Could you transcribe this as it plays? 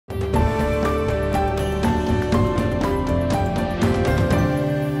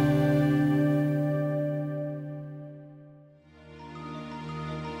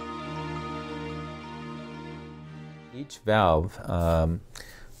Each valve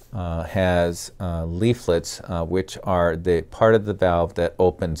has leaflets, which are the part of the valve that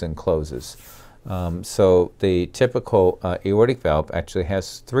opens and closes. So the typical aortic valve actually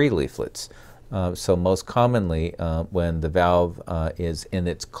has 3 leaflets. So most commonly, when the valve is in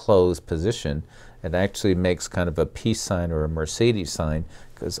its closed position, it actually makes kind of a peace sign or a Mercedes sign,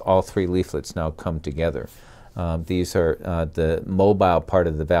 because all 3 leaflets now come together. These are the mobile part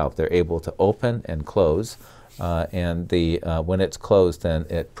of the valve. They're able to open and close, and when it's closed, then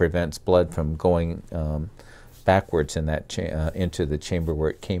it prevents blood from going backwards in that into the chamber where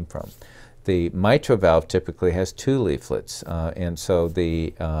it came from. The mitral valve typically has 2 leaflets, and so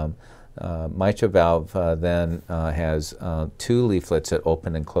the mitral valve then has 2 leaflets that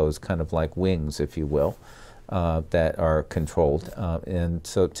open and close, kind of like wings, if you will, that are controlled. And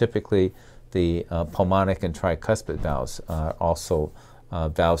so typically the pulmonic and tricuspid valves are also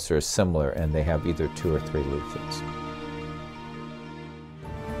valves that are similar, and they have either 2 or 3 leaflets.